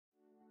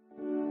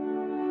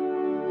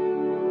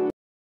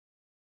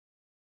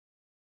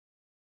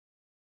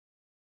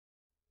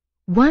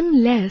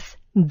one less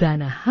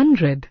than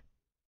 100.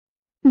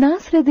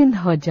 Nasruddin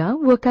Hoja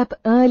woke up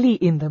early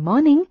in the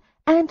morning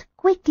and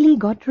quickly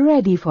got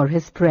ready for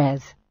his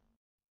prayers.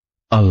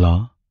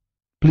 Allah,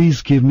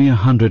 please give me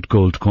 100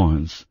 gold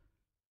coins.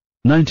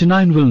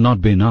 99 will not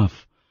be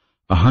enough.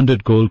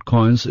 100 gold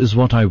coins is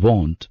what I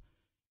want.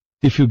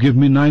 If you give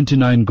me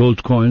 99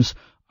 gold coins,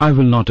 I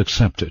will not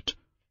accept it,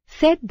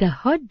 said the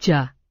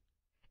Hodja.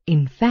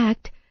 In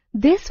fact,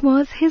 this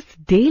was his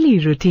daily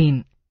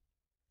routine.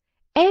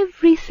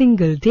 Every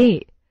single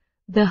day,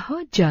 the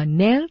Hodja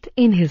knelt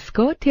in his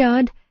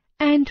courtyard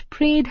and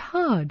prayed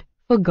hard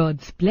for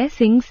God's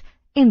blessings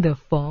in the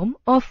form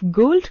of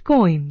gold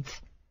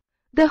coins.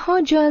 The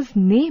Hodja's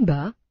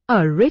neighbor,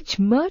 a rich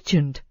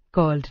merchant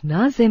called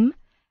Nazim,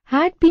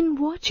 had been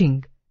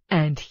watching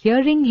and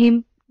hearing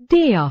him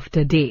day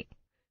after day.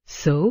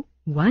 So,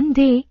 one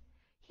day,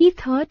 he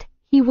thought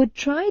he would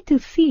try to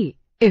see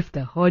if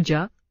the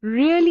Hodja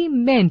really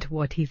meant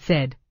what he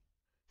said.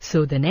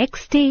 So the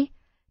next day,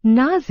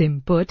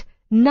 Nazim put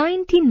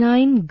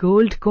 99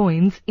 gold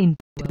coins into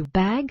a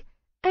bag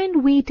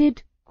and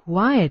waited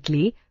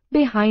quietly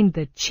behind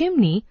the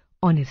chimney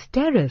on his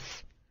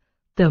terrace.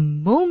 The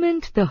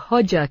moment the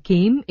Hodja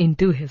came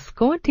into his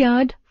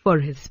courtyard for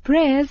his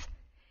prayers,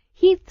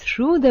 he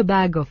threw the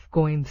bag of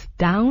coins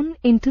down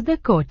into the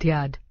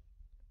courtyard.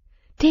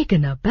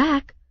 Taken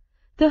aback,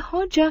 the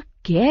Hodja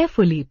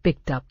carefully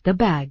picked up the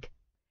bag.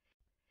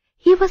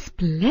 He was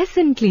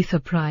pleasantly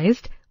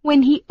surprised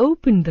when he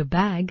opened the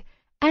bag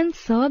and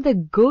saw the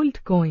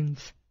gold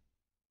coins.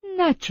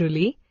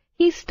 Naturally,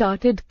 he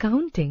started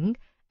counting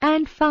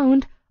and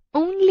found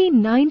only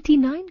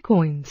 99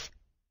 coins.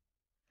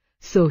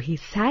 So he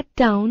sat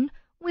down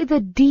with a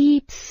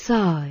deep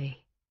sigh.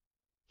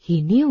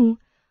 He knew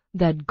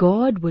that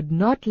God would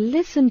not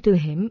listen to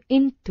him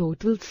in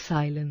total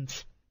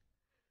silence.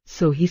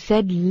 So he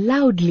said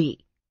loudly,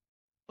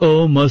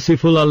 "O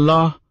merciful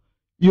Allah,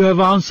 you have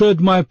answered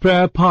my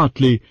prayer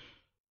partly.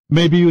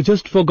 Maybe you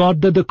just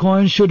forgot that the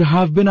coin should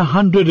have been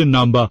 100 in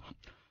number.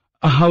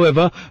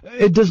 However,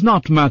 it does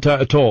not matter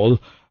at all.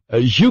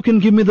 You can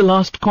give me the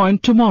last coin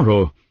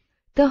tomorrow."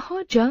 The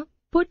Hodja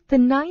put the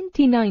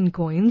 99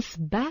 coins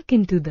back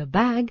into the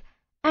bag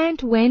and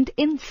went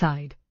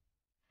inside.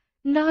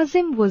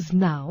 Nazim was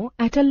now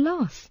at a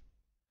loss.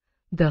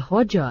 The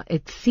Hodja,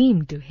 it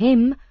seemed to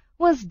him,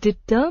 was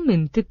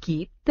determined to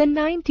keep the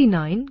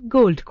 99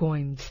 gold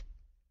coins.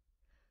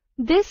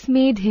 This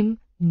made him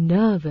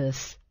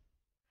nervous.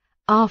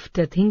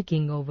 After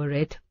thinking over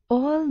it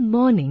all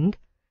morning,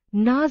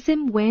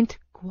 Nazim went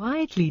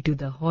quietly to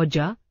the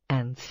Hodja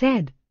and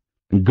said,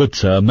 "Good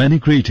sir, many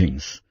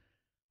greetings.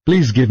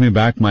 Please give me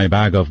back my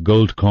bag of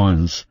gold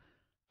coins.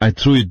 I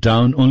threw it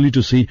down only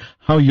to see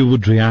how you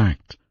would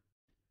react."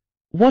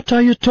 "What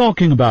are you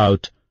talking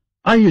about?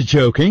 Are you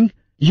joking?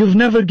 You've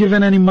never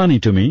given any money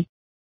to me,"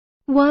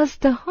 was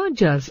the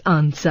Hodja's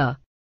answer.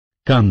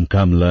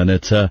 Come,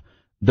 learned sir.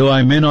 Though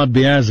I may not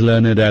be as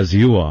learned as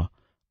you are,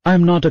 I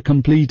am not a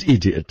complete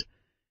idiot.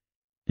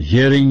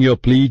 Hearing your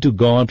plea to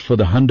God for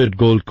the 100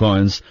 gold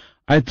coins,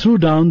 I threw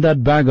down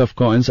that bag of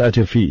coins at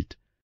your feet.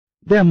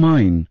 They are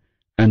mine,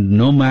 and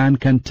no man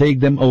can take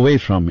them away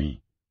from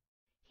me.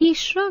 He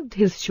shrugged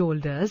his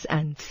shoulders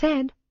and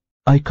said,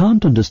 "I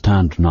can't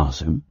understand,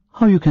 Nazim,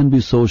 how you can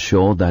be so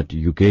sure that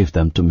you gave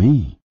them to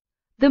me."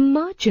 The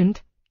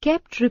merchant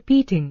kept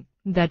repeating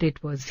that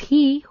it was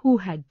he who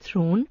had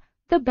thrown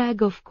the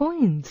bag of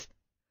coins.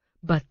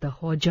 But the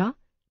Hodja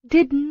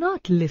did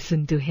not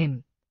listen to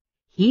him.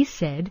 He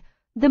said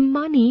the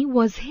money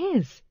was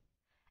his,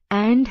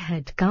 and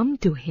had come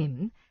to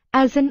him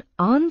as an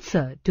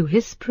answer to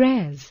his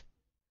prayers.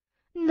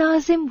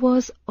 Nazim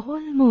was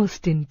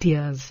almost in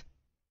tears.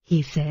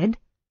 He said,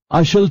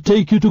 "I shall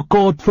take you to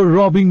court for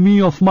robbing me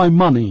of my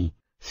money."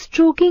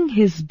 Stroking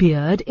his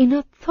beard in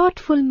a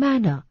thoughtful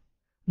manner,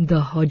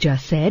 the Hodja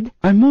said,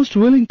 "I'm most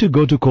willing to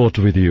go to court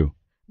with you."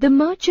 The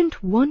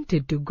merchant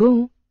wanted to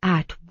go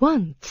at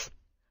once,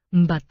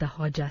 but the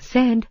Hodja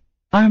said,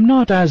 "I am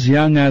not as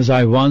young as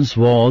I once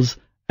was,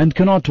 and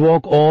cannot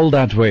walk all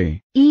that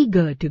way."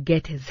 Eager to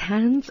get his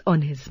hands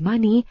on his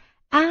money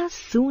as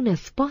soon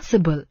as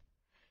possible,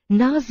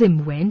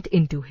 Nazim went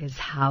into his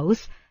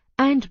house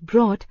and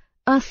brought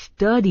a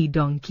sturdy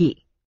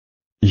donkey.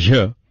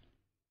 "Here,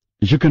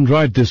 you can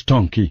ride this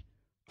donkey.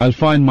 I'll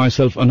find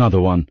myself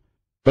another one,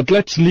 but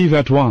let's leave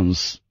at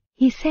once,"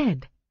 he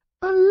said.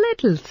 A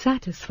little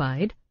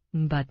satisfied,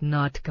 but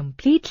not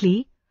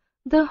completely,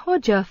 the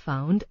Hodja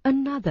found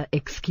another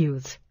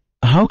excuse.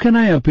 "How can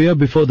I appear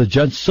before the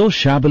judge so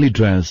shabbily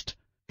dressed?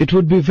 It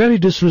would be very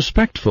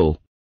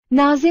disrespectful."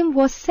 Nazim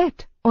was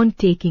set on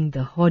taking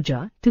the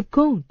Hodja to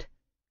court.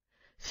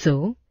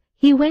 So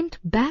he went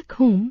back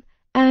home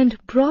and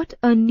brought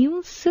a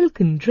new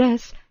silken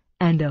dress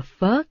and a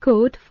fur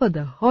coat for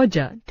the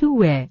Hodja to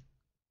wear.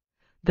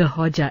 The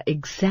Hodja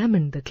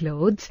examined the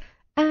clothes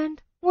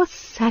and was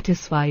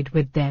satisfied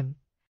with them.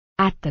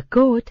 At the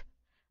court,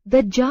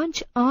 the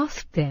judge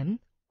asked them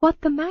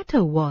what the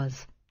matter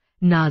was.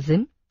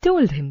 Nazim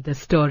told him the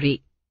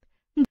story.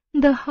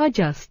 The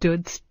Hodja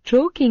stood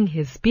stroking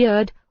his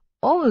beard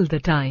all the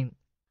time.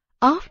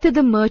 After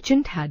the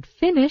merchant had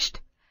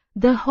finished,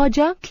 the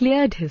Hodja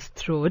cleared his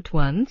throat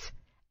once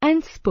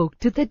and spoke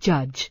to the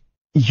judge.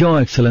 Your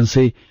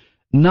Excellency,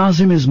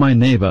 Nazim is my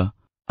neighbor.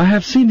 I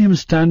have seen him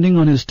standing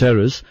on his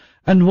terrace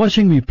and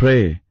watching me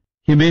pray.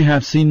 He may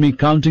have seen me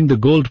counting the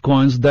gold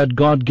coins that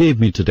God gave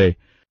me today.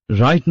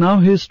 Right now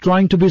he is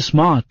trying to be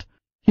smart.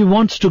 He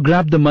wants to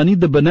grab the money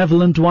the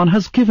benevolent one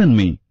has given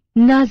me.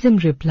 Nazim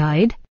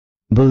replied,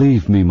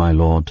 Believe me, my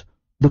lord,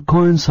 the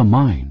coins are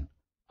mine.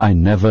 I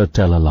never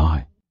tell a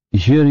lie.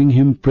 Hearing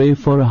him pray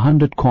for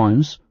 100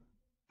 coins,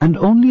 and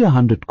only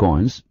 100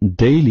 coins,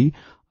 daily,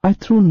 I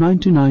threw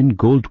 99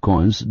 gold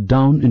coins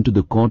down into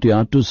the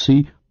courtyard to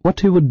see what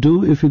he would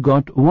do if he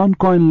got 1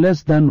 coin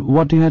less than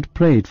what he had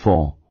prayed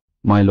for.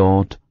 My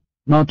lord,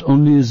 not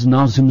only is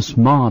Nazim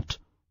smart,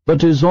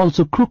 but he is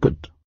also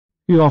crooked.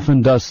 He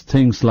often does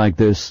things like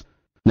this.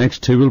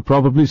 Next he will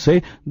probably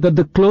say that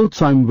the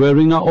clothes I'm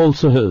wearing are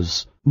also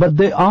his, but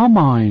they are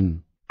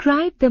mine,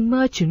 cried the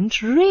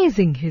merchant,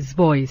 raising his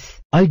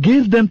voice. I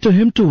gave them to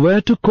him to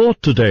wear to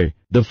court today.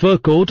 The fur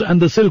coat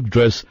and the silk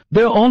dress,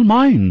 they're all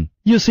mine.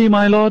 You see,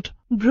 my lord,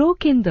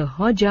 broke in the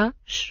Hodja,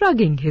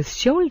 shrugging his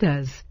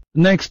shoulders.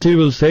 Next he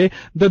will say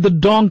that the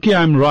donkey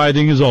I'm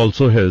riding is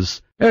also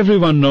his.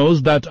 Everyone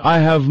knows that I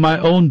have my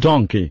own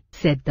donkey,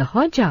 said the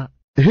Hodja.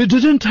 He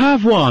didn't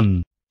have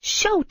one,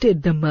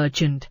 shouted the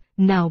merchant,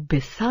 now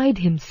beside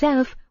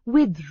himself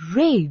with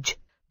rage.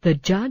 The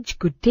judge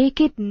could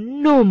take it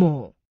no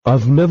more.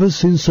 I've never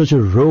seen such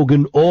a rogue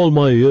in all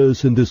my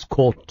years in this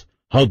court.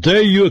 How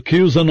dare you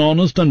accuse an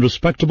honest and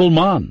respectable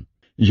man?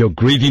 Your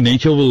greedy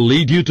nature will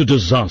lead you to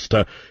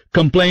disaster.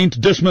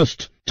 Complaint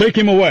dismissed. Take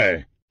him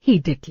away, he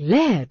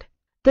declared.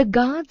 The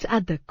guards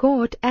at the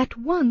court at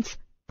once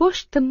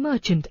pushed the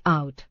merchant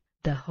out.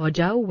 The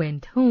Hodja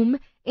went home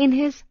in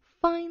his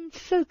fine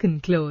silken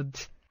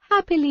clothes,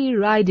 happily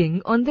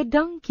riding on the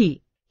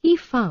donkey. He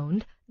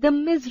found the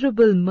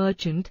miserable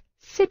merchant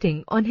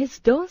sitting on his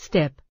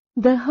doorstep.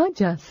 The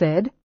Hodja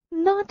said,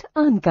 not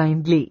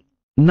unkindly,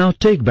 Now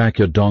take back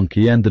your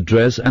donkey and the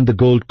dress and the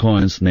gold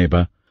coins,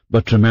 neighbor.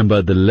 But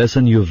remember the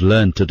lesson you've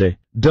learned today.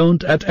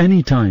 Don't at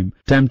any time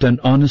tempt an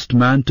honest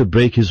man to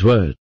break his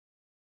word.